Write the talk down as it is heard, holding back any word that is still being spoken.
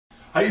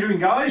How you doing,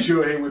 guys?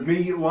 You're here with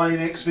me,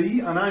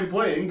 Lionxv, and I'm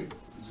playing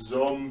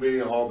Zombie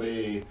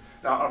Hobby.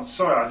 Now, I'm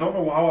sorry, I don't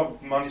know how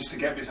I've managed to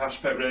get this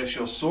aspect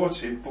ratio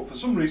sorted, but for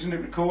some reason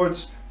it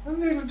records a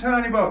little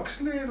tiny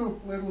box,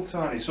 little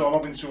tiny. So I'm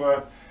having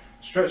to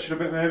stretch it a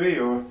bit maybe,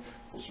 or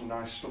put some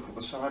nice stuff at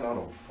the side. I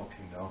don't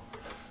fucking know.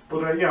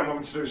 But yeah, I'm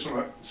having to do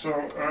something. So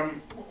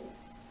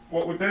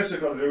what we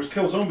basically got to do is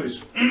kill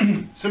zombies.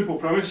 Simple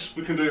premise.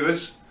 We can do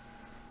this.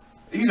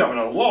 He's having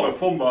a lot of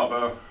fun back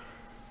there.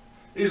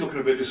 He's looking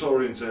a bit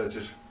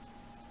disorientated.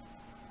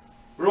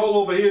 We're all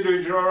over here,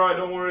 dude. You're alright,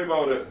 don't worry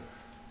about it.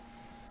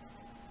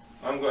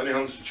 I haven't got any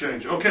hands to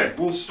change. Okay,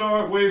 we'll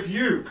start with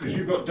you, because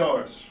you've got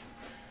darts.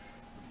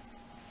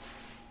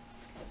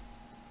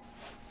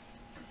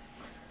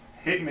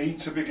 Hit me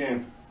to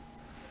begin.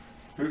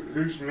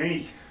 Who's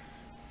me?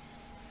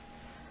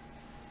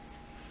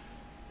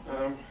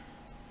 I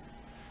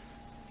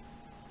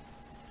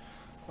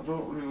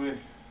don't really...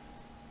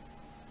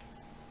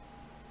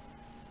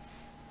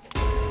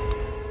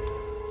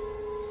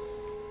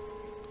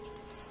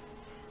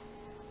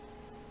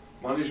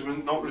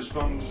 Management not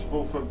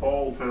responsible for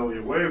ball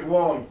failure. Wave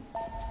 1.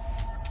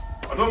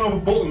 I don't know the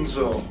buttons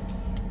though.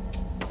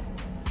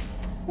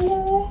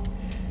 Ooh.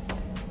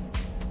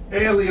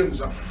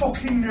 Aliens, I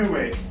fucking knew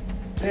it.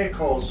 They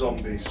cause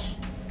zombies.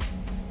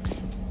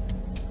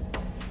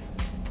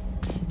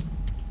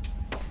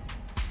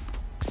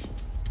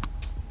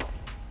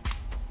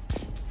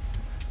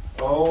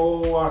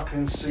 Oh, I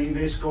can see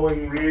this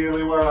going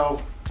really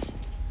well.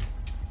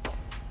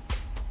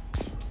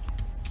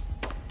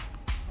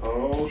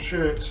 Oh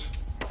shit.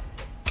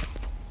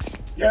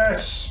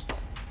 Yes!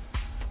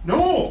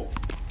 No!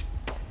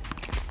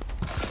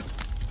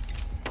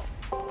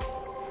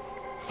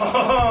 Ha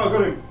ha ha!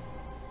 Got him!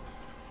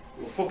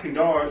 Little fucking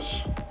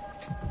darts.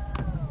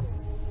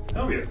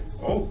 Hell yeah.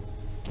 Oh.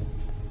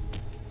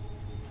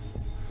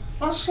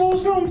 That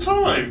slows down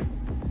time.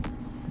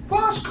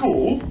 That's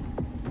cool.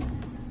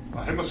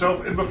 I hit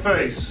myself in the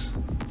face.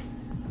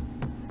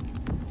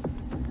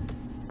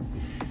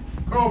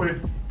 Kobe.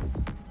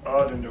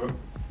 Oh, I didn't do it.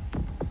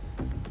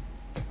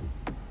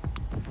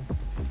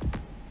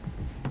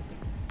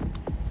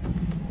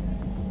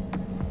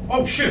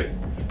 Oh shit!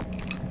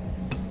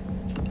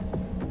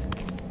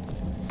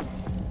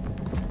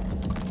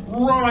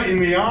 Right in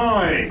the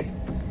eye!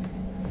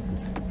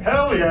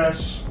 Hell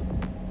yes!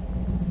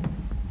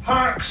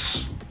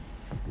 Hacks!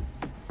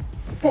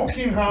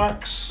 Fucking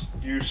hacks!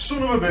 You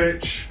son of a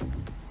bitch!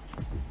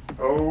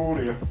 Oh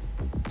dear.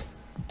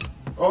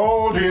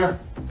 Oh dear.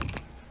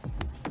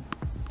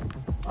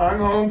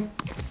 Hang on.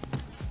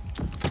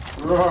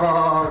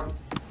 Right.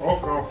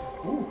 Fuck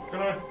off. Ooh,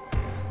 can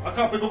I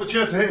can't pick up the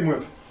chair to hit him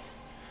with.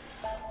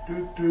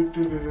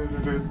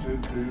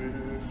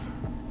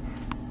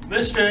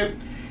 Missed it.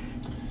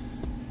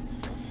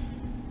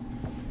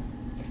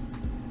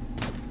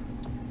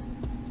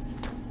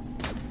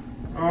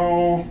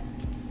 Oh.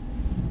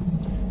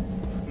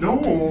 No.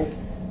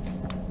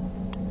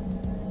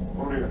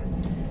 Oh dear.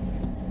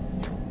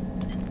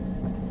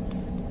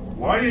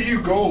 Why are you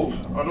gold?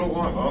 I don't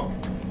like that.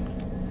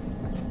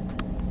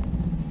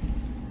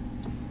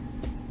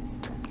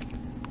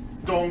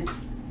 Donk.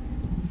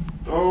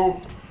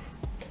 Oh.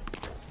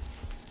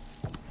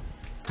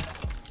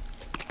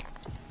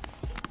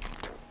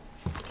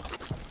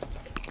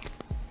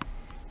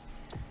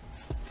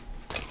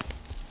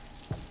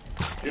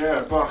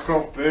 Yeah, back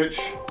off, bitch.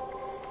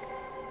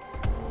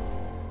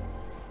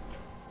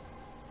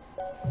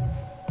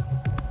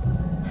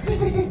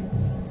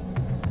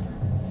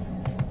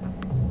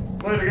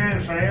 Play it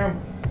again, Sam.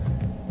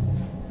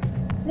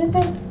 Whoop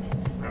whoop.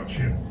 Oh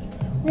shit.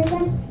 Whoop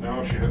whoop.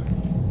 No shit.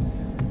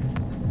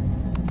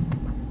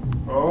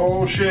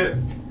 Oh shit.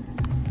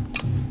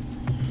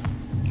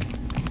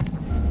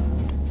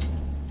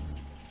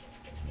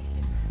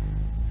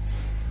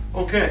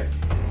 Okay.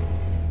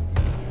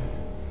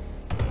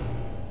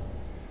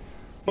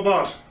 Not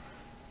bad.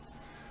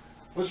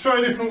 Let's try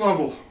a different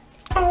level.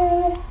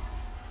 Oh.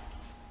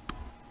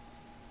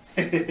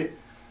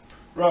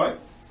 Right.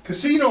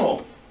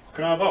 Casino.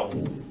 Can I have that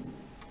one?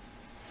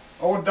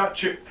 I want that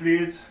chip,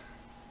 please.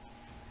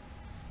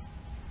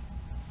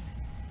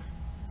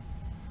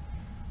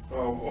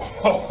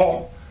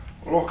 Oh,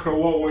 look at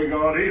what we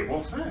got here.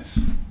 What's this?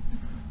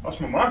 That's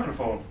my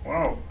microphone.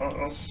 Wow,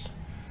 that's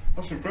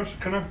impressive.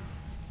 Can I?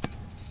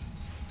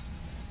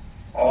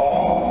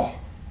 Oh.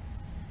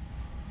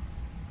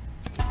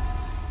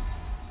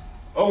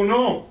 Oh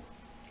no!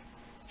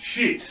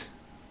 Shit!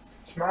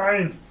 It's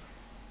mine!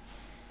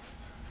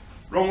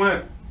 Wrong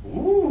way!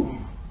 Ooh!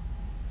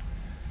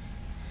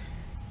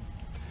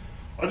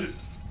 I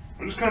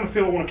just kind of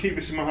feel I want to keep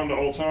this in my hand at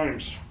all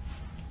times.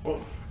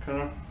 What?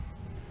 Can I?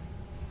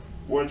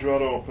 Wedge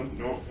right open?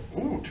 No.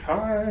 Ooh,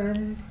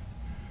 time!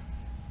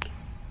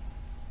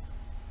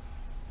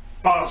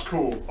 That's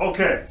cool.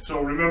 Okay,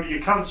 so remember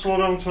you can slow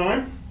down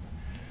time.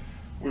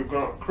 We've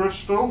got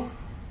crystal.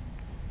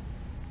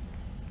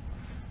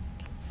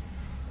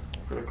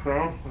 Got a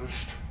crown.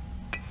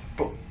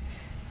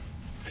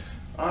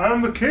 I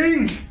am the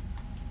king!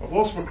 I've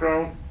lost my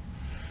crown.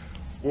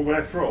 Will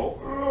they throw?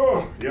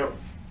 Oh, yep.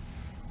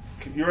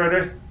 You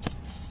ready?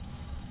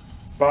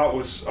 Bat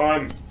was.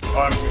 I'm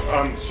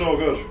so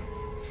good.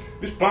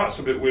 This bat's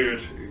a bit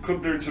weird. It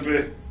could do to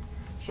be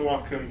so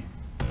I can.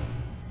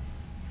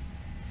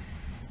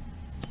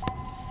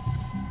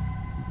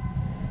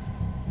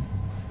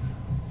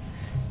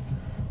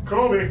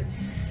 Kobe.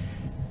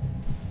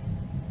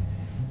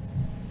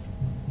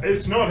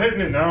 It's not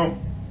hitting it now.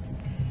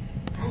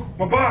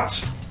 My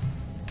bat!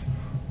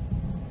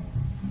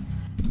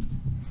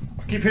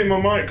 I keep hitting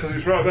my mic because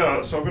it's right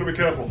there, so I've got to be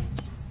careful.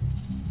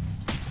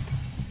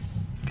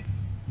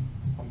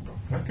 I'm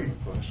back in the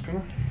place, can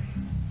I?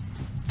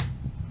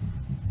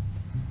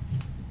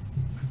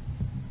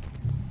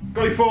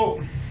 Go your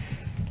foot!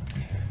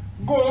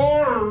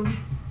 Good!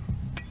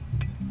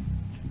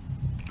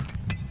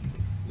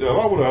 Yeah,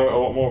 that would have hurt a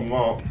lot more than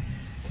that.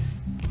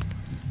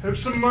 Have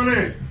some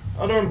money!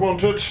 I don't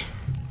want it.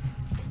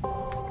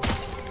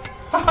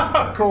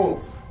 Haha,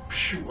 cool.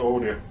 Phew, oh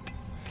dear.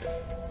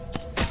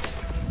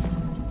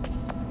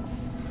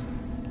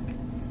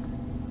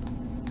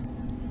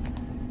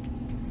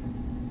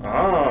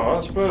 Ah,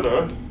 that's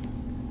better.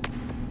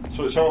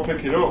 So it's how I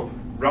pick it up.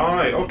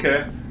 Right,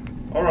 okay.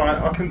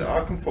 Alright, I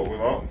can fuck with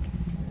that.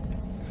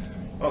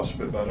 That's a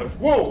bit better.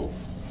 Whoa!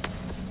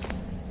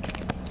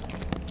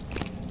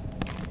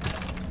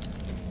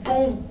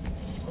 Go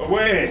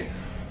away!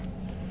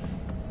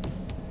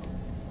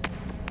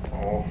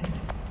 Oh.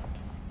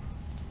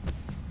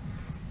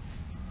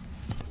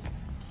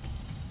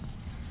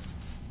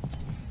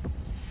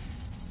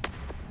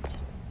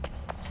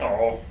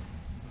 Oh.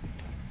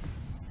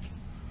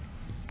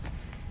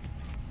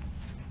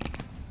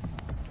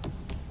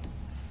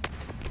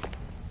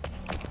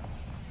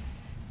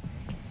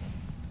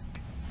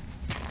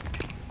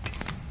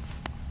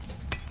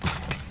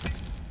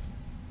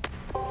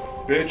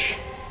 Bitch.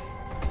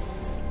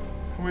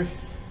 Come here.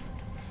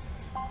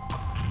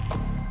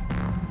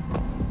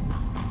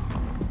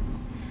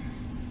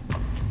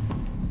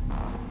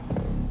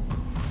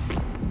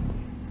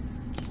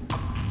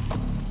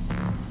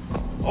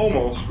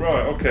 Almost,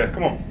 right, okay,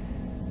 come on.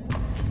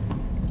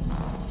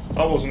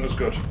 That wasn't as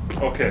good.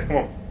 Okay, come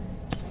on.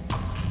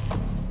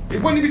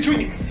 It went in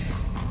between.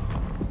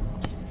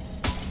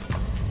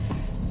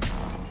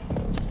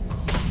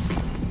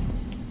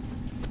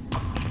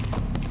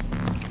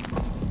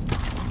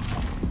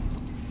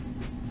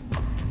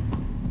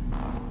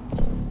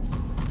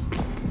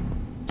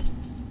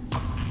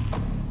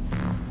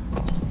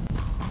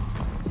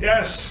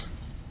 Yes!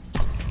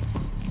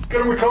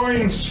 Get him with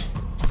coins!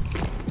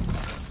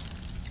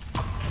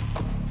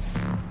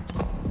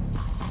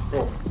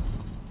 Go.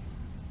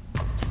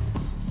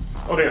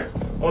 Oh dear,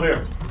 oh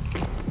dear.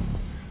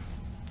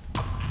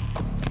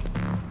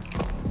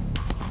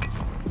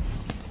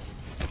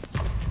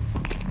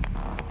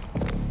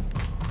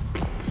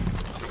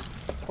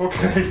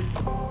 Okay.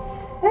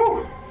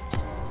 Woo!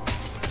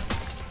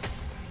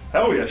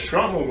 Hell yeah,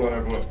 shrapnel going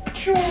everywhere.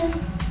 Pachoo!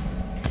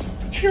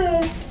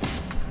 Pachoo!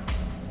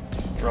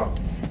 Oh.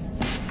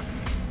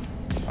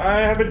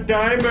 I have a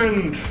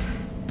diamond!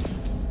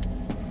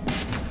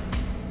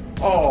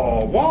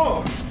 Oh,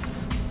 what?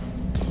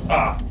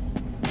 Ah,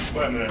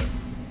 wait a minute.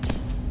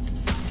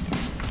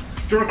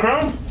 Do you want a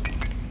crown?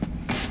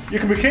 You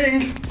can be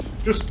king.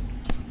 Just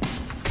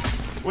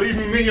leave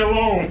me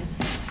alone.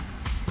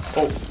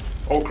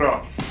 Oh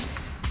crap.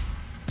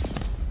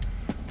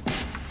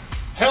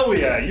 Hell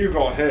yeah, you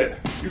got hit.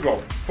 You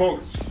got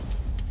fucked.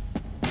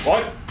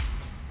 What?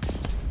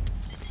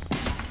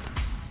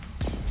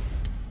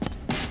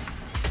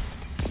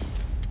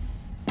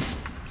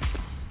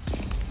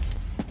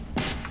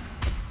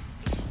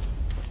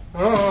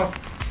 Ah.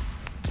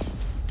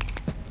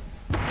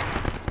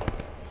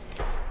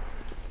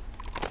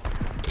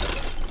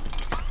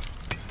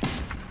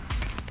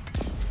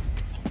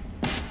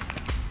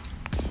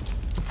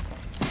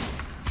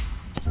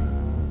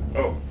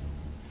 Oh.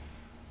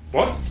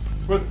 What?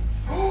 What?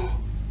 Oh,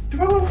 did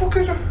my little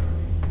fucker?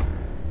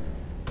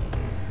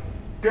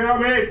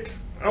 Damn it!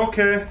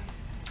 Okay.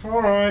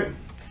 Alright.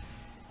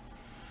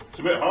 It's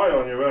a bit high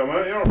on you there,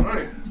 mate. You're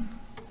alright.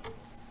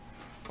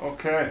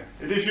 Okay.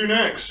 It is you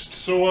next.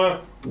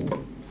 So,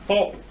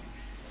 pop.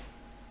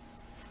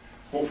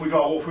 What have we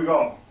got? What have we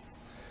got?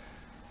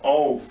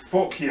 Oh,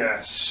 fuck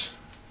yes.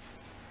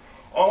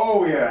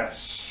 Oh,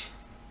 yes.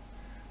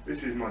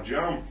 This is my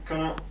jam. Can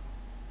I?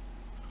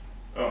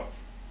 Oh.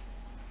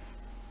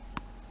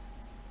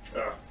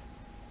 Ah.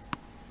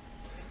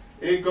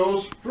 It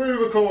goes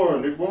through the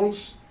corn. It won't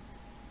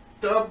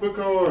stab the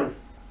corn.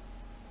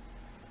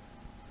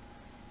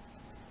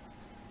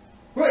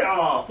 Wait,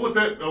 ah, flip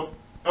it. Oh,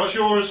 that's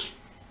yours.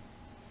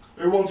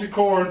 Who wanted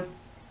corn?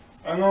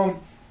 Hang on.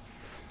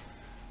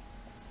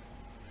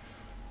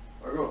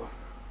 I got.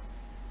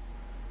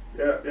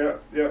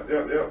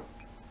 Yeah.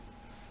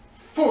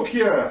 Fuck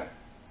yeah.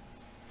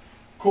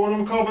 Corn on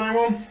the cob,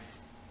 anyone?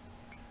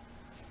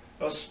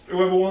 That's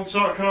whoever wants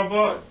that. Can I have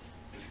that?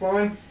 It's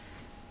fine.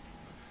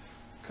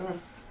 Can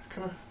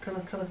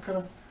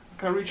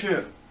I reach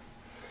here?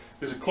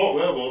 There's a clock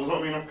there, but does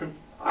that mean I can?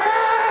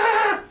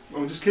 Ah!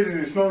 I'm just kidding,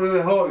 it's not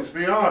really hot, it's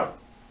VR.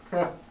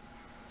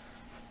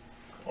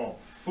 Oh,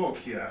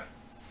 fuck yeah.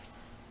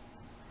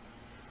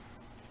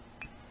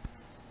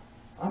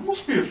 I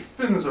must be as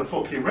thin as a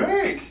fucking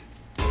rake.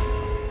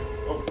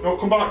 Oh, no,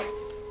 come back.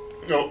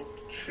 No,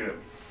 shit.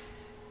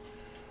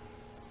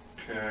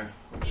 Okay,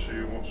 let's see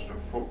who wants to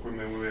fuck with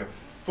me with a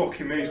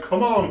fucking maze.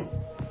 Come on!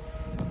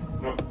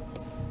 No.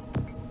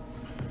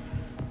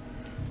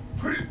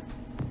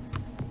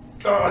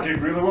 Oh, I did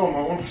really well on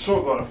that one.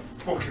 So glad I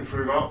fucking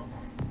threw that.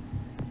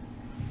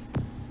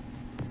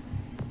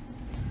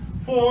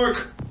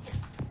 Fork!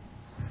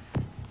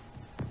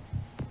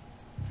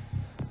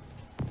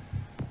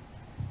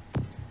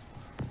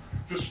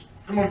 Just,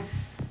 come on.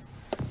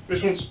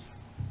 This one's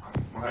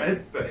my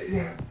head, but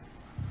yeah.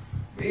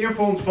 My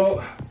earphone's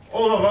fault.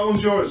 Oh no, that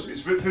one's yours.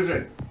 It's a bit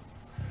fizzy.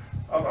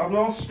 I've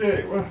lost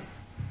it.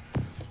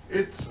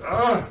 It's,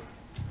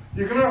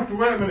 you're going to have to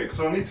wait a minute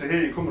because I need to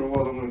hear you coming,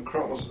 otherwise I'm going to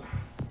crap myself.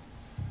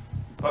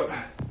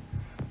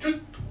 Just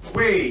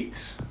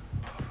wait.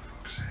 Oh, for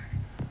fuck's sake.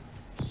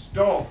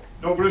 Stop.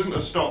 No, there isn't a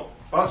stop.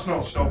 That's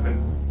not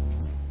stopping.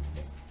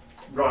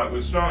 Right,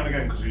 we're starting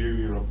again because of you,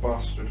 you're a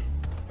bastard.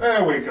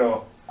 There we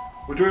go.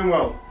 We're doing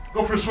well.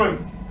 Go for a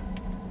swim.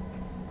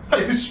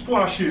 It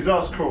splashes,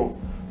 that's cool.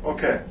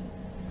 Okay.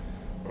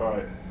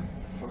 Right.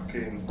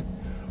 Fucking.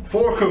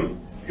 Fork 'em.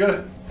 You get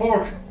it?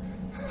 Fork.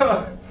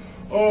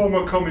 Oh, I'm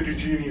a comedy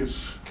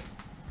genius.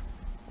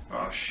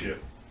 Ah,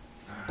 shit.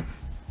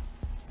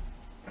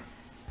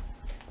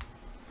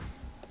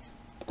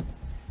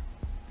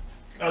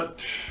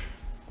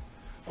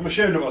 I'm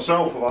ashamed of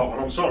myself for that one,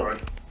 I'm sorry.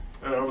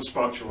 I have a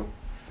spatula.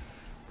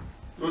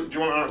 Do you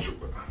want an actual...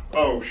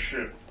 Oh,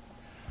 shit.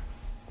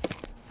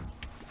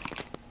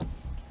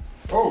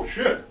 Oh,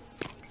 shit.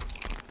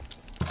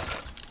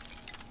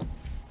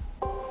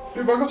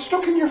 Dude, I got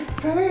stuck in your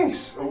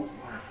face. Oh.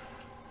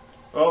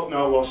 Oh,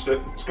 no, I lost it.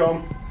 It's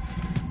gone.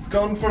 It's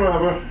gone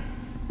forever.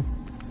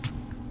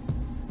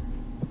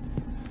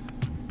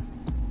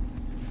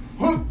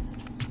 Huh.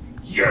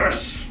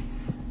 Yes!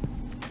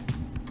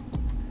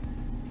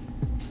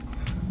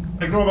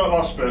 Ignore that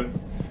last bit.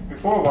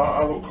 Before that,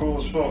 I look cool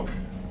as fuck.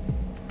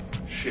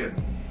 Shit.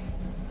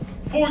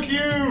 Fuck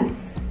you!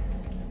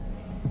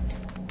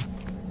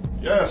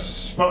 Yes,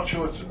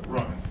 spatula.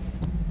 Right.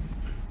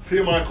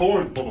 Fear my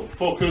corn,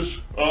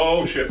 motherfuckers.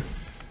 Oh shit.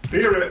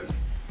 Fear it.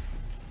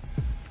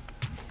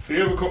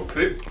 Fear the corn.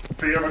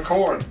 Fear the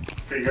corn.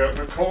 Fear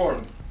the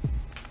corn.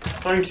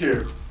 Thank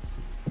you.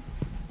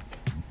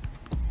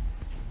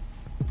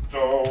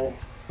 Oh.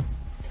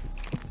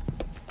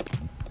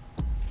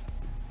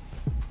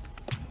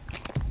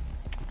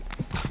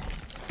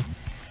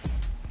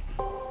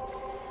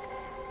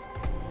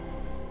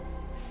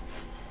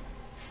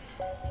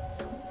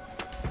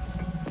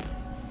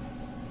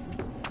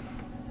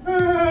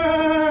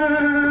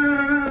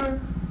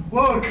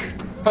 Look!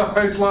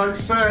 It's like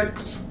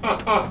sex!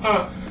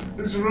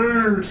 It's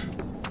rude!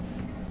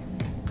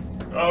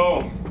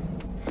 Oh.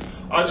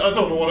 I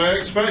don't know what I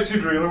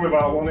expected really with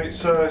that one.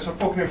 It's a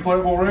fucking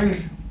inflatable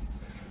ring.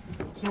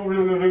 It's not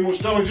really going to do much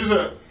damage, is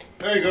it?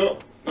 There you go.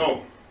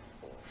 No.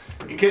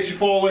 In case you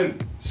fall in.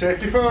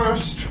 Safety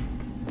first!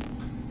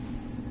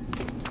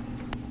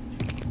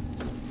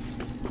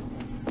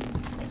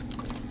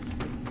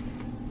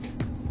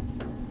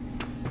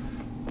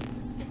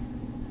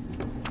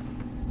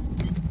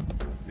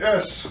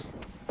 Yes.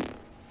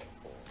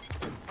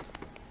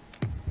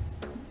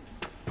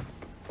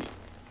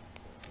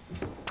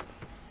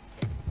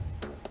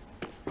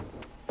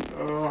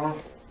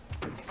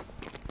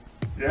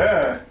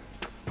 Yeah.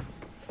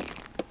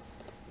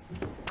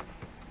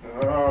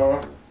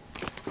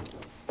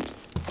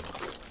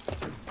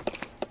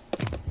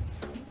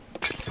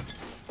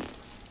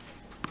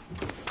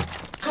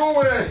 Go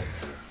away.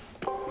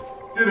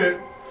 Did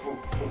it.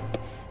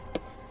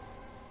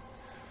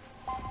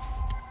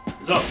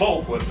 Is that a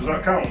bottle flip? Does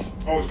that count?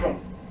 Oh, it's gone.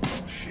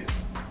 Oh, shit.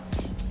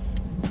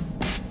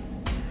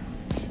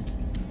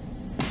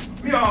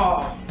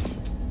 Yeah.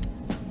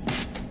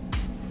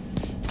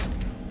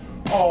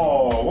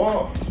 Oh,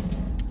 what?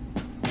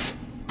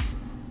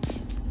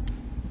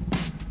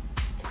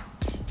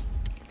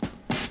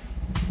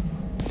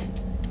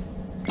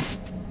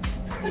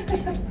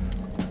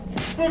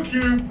 Fuck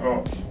you.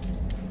 Oh.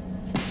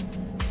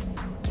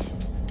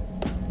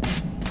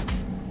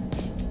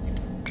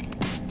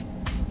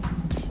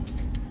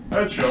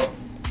 Headshot.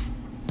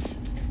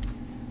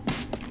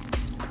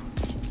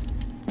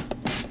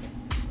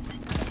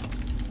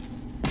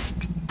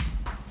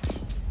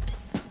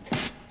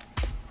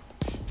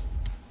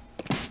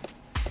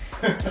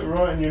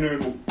 Right in your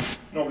noodle.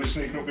 Nobody's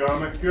sneaking up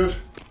behind me. Good.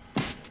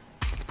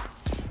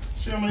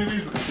 See how many of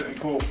these we can fit in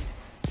pull.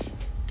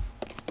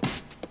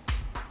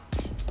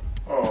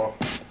 Oh.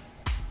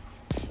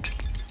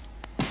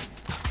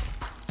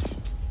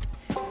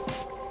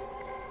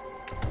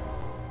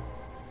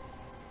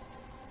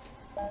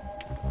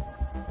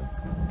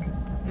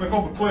 I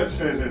hope the plate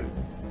stays in.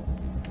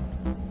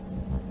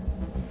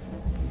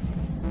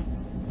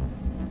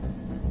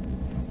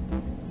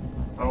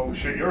 Oh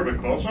shit, you're a bit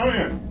close, aren't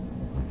you?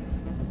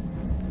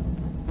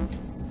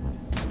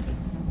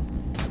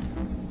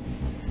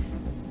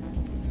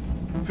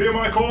 Fear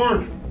my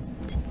corn!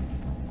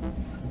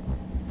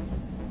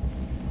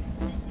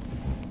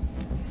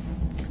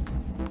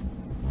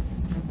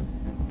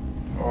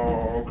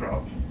 Oh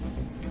crap.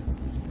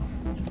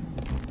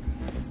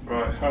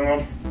 Right, hang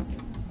on.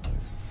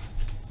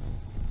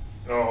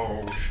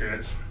 Oh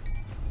shit.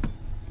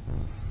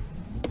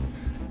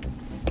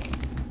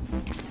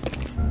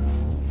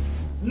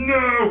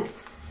 No!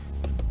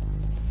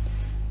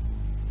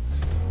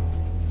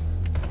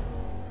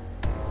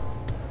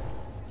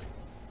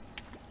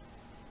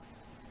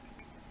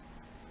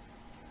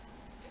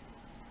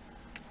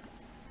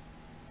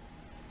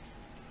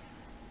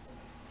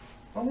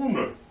 I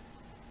wonder.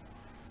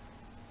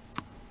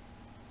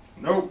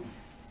 Nope.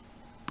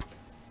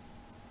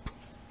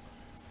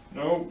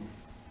 Nope.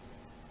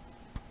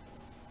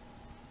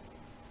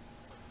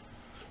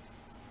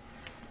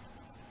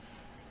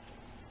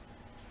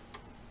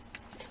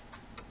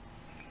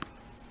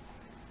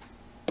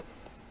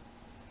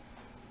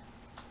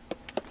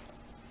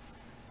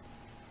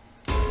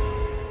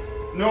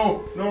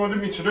 No, no, I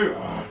didn't mean to do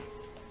that.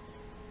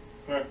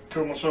 Right,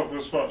 kill myself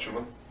with a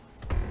spatula.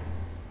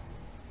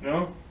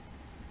 No?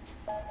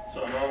 Is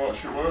that how that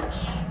shit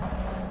works?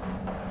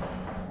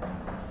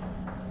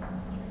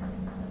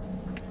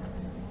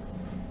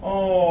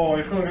 Oh,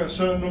 you're going to get a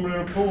certain number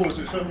in a pool. Is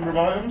it a certain number of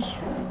items?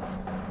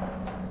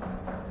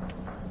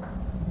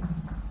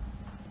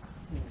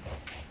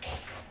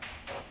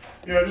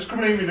 Yeah, just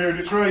come and eat me, dude.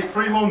 It's right.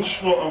 Free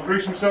lunch. Look, I'll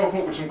grease myself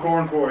up with some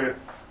corn for you.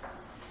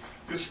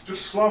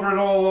 Just slather it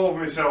all over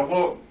myself.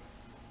 Look.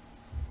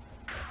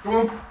 Come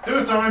on,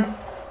 dinner time.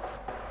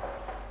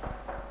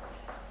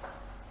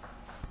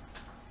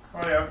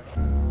 Oh yeah.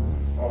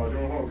 Oh, do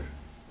you want a hug?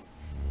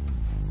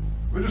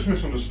 We just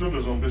misunderstood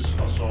us on this,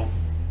 that's all.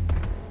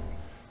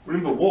 We're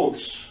in the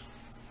woods.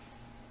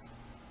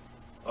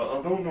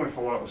 I don't know if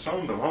I like the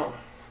sound of that.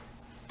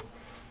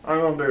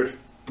 Hang on, dude.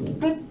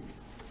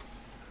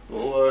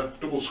 Little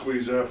double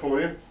squeeze there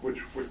for you.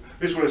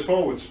 This way's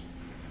forwards.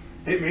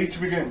 Hit me to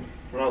begin.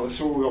 Right, let's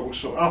see what we got. We've got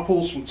some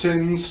apples, some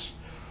tins.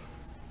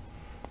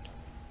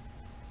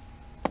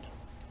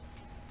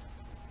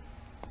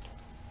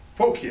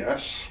 Fuck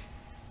yes.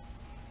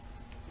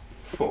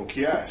 Fuck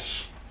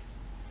yes.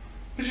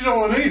 This is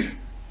all I need.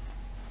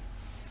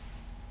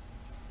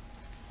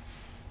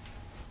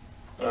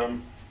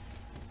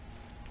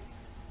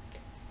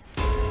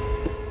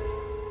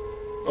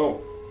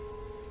 Oh.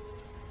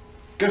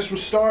 Guess we're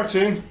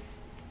starting.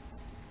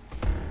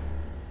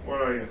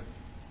 Where are you?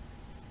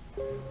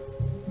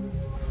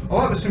 I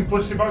like the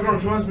simplicity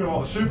background, it reminds me a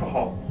lot of Super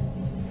Hot.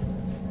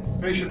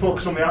 Makes you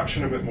focus on the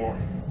action a bit more.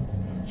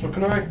 So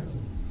can I?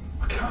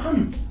 I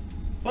can!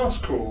 That's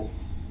cool.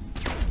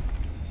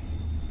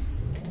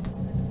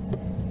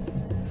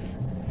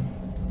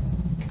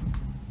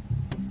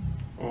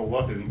 Oh,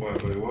 that didn't work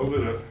very well,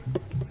 did it?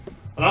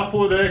 An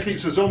apple a day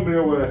keeps a zombie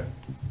away.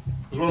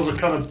 As well as a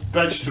can of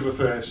veg to the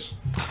face,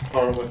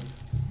 apparently.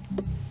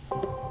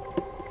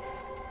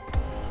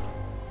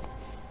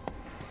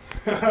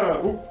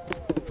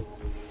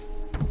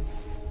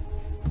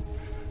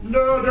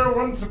 No, I don't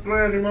want to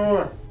play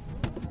anymore.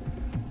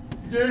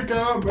 You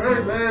can't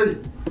make me.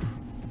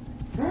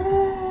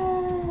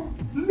 Oh,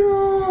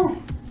 no.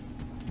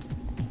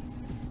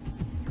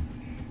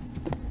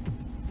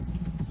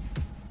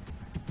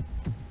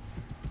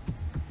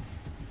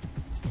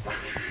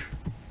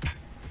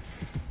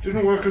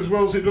 Didn't work as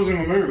well as it does in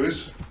the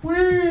movies.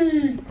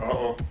 Whee!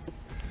 Uh-oh.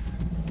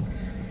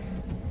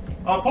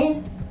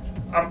 Apple?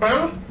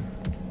 Apple?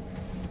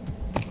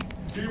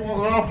 Do you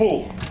want an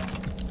apple?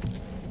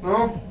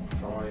 No?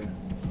 Fine.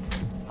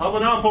 Have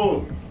an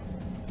apple!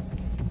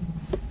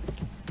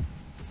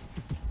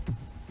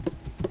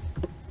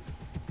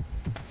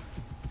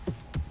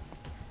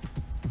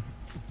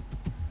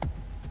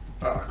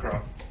 Ah,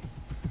 crap.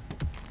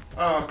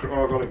 Ah, crap.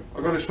 Oh, I got him.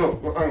 I got his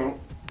foot. Well, hang on.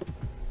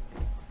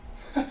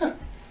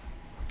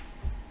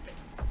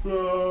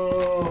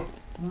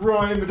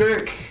 Right in the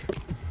dick.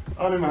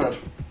 And in my head.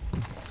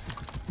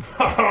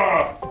 Ha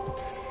ha!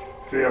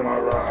 Fear my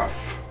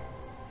wrath.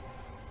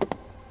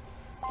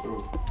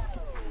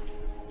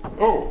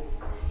 Oh,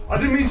 I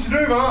didn't mean to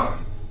do that.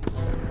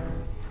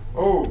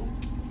 Oh.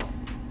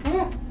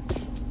 Huh.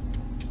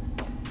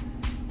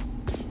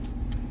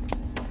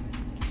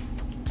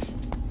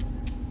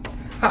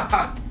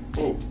 Haha.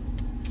 Oh.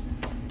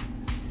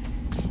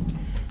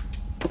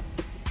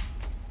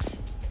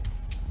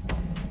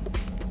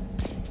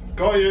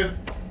 Got you.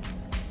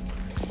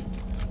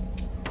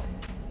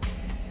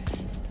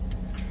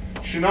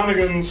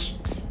 Shenanigans.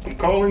 I'm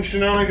calling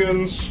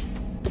shenanigans.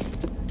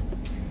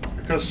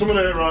 Because someone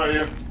ain't right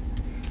here.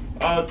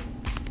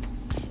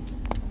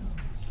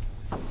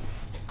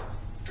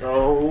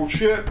 Oh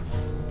shit.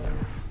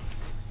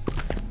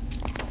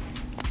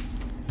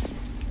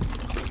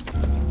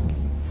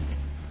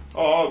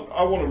 Oh,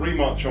 I want a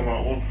rematch on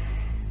that one.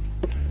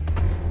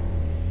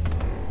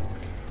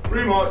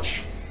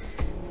 Rematch.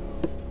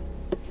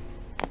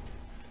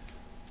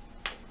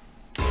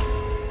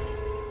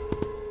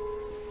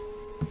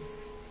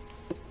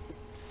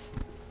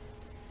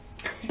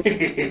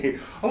 I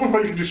love how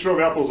you can destroy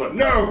the apples like,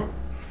 no!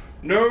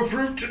 No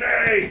fruit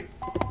today!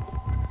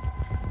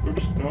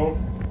 Oops, no.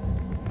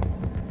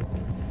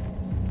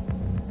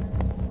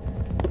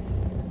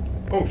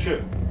 Oh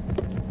shit.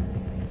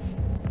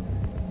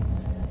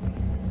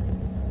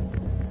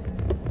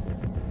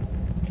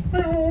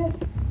 Oh.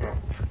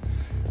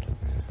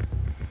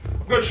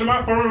 I've got some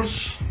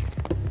apples.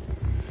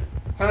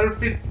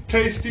 Healthy,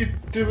 tasty,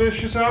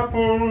 delicious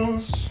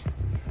apples.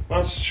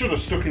 That should have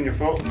stuck in your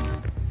foot.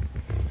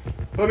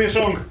 Play me a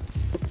song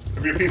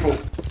of your people.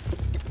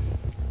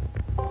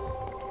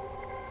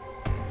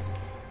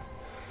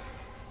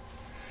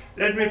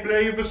 Let me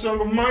play you the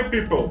song of my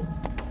people.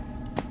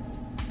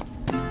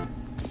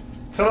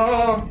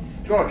 Ta-da! Do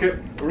you like it?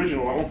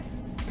 Original that one.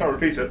 Can't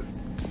repeat it.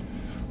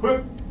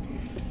 Whoop.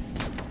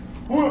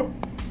 Whoop.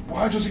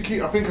 Why does it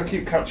keep... I think I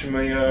keep catching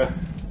my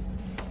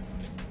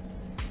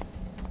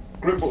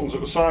grip buttons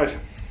at the side.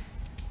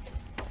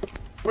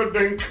 Good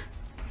dink.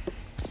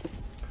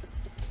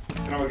 You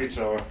can have a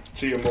guitar.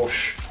 To your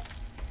mush.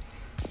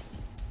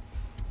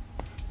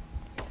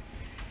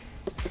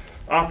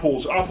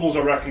 Apples. Apples I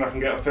reckon I can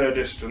get a fair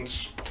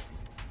distance.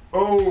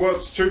 Oh,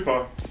 that's too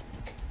far.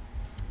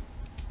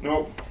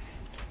 Nope.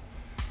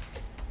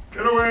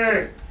 Get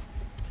away!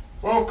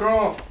 Fuck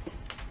off!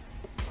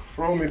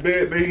 Throw me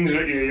baked beans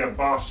at you, you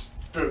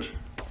bastard!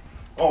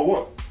 Oh,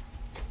 what?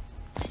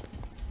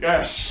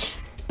 Yes!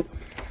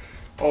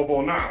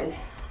 Although now...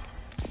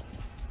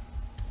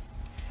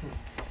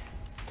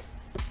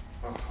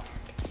 I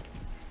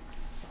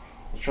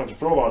was trying to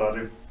throw that at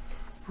him.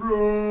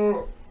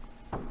 Throw!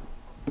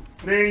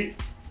 Knee!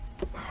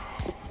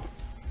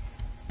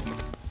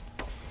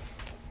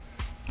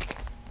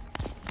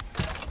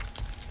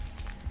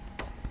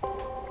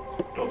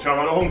 Don't try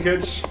that at home,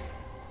 kids.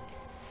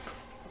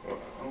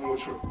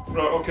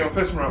 Right, okay, I'm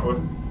facing right way.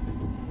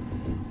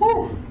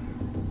 Woo!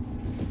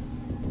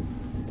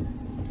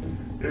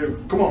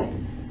 You, come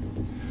on.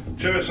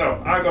 Check this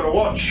out. I got a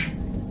watch.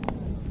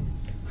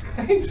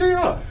 You see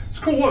that? It's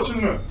a cool watch,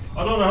 isn't it?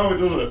 I don't know how it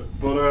does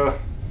it, but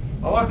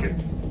I like it.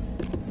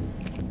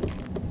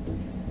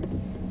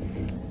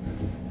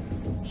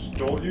 Just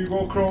don't you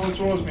go crawling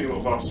towards me,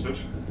 little bastard.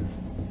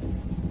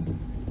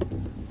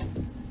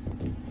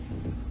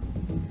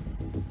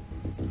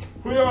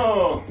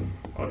 Hoo-yah!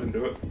 I didn't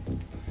do it.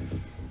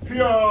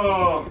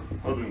 Hoo-yah!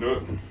 I didn't do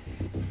it.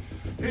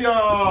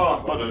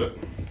 Hoo-yah! I did it.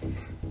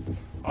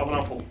 Have an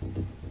apple.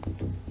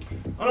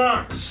 An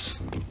axe!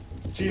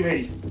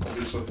 Genie,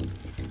 obviously.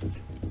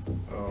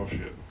 Oh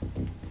shit.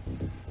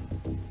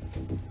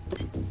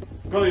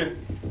 Got you.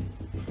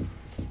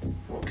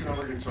 Fucking have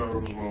a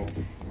guitar as well.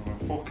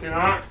 A fucking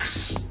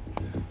axe!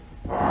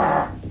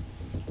 Ah.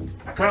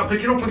 I can't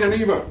pick it up again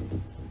either.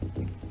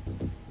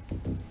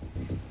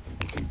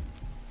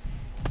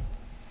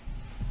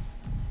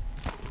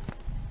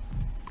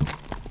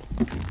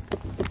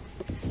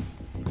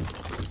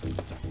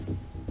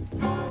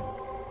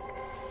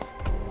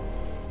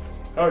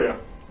 Oh yeah,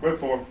 wait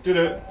for it. Did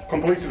it.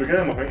 Completed the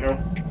game, I think now.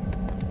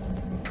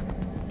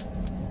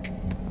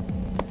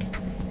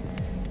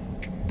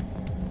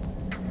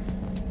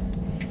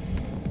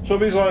 So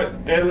these like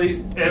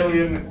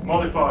alien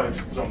modified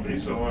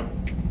zombies, so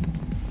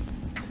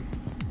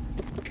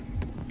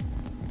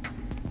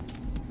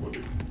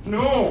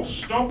no,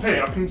 stop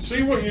it! I can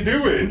see what you're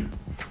doing,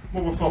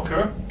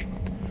 motherfucker.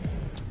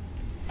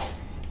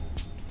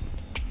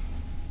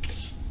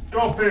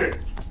 Stop it!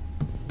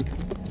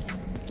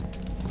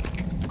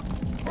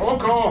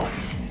 Fuck off!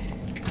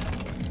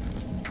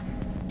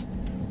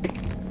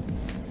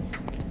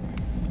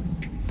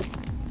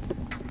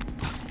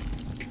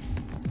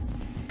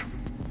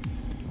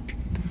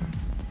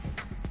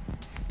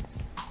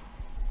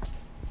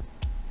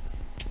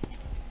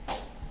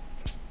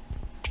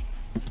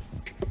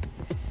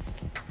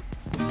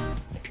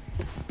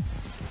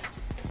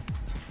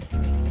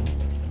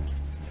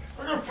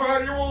 I can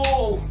fire you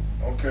all!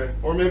 Okay,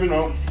 or maybe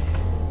not.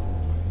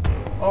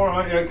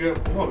 Alright, yeah,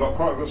 good. Well, I got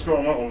quite a good score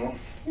on that one though.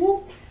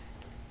 Whoop.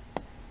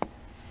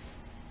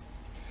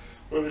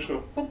 Where'd this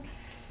go?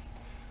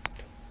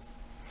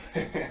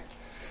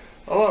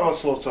 I like that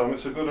slow time,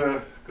 it's a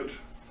good good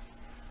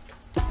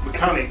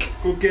mechanic,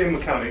 good game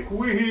mechanic.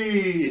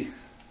 Whee!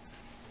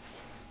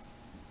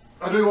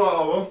 I do like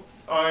that one.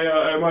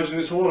 I imagine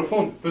it's a lot of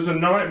fun. There's a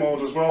night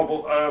mode as well,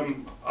 but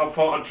I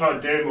thought I'd try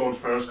day mode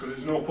first because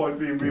there's no point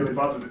being really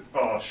bad at it.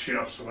 Oh shit,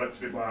 I've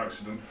selected it by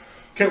accident.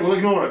 Okay, we'll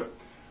ignore it.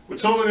 We're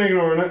totally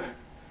ignoring it.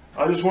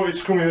 I just want you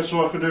to come here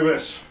so I could do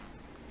this.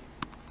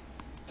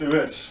 Do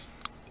this.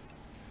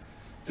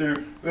 Do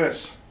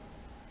this.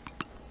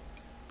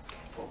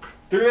 Fuck.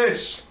 Do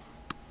this!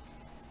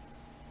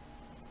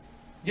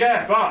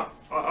 Yeah, that!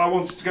 I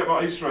wanted to get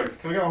that Easter egg.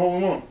 Can I get a hole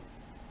in one?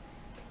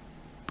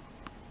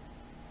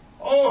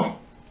 Oh!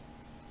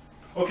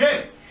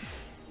 Okay.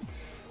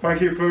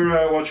 Thank you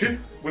for watching.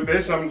 With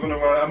this, I might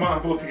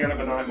have a look again at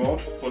the night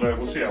mode, but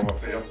we'll see how I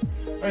feel.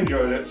 I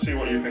enjoyed it, see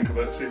what you think of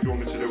it, see if you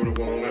want me to do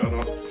another one on it or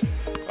not.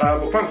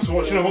 But thanks for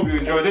watching, I hope you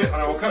enjoyed it, and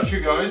I will catch you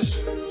guys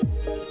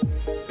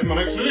in my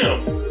next video.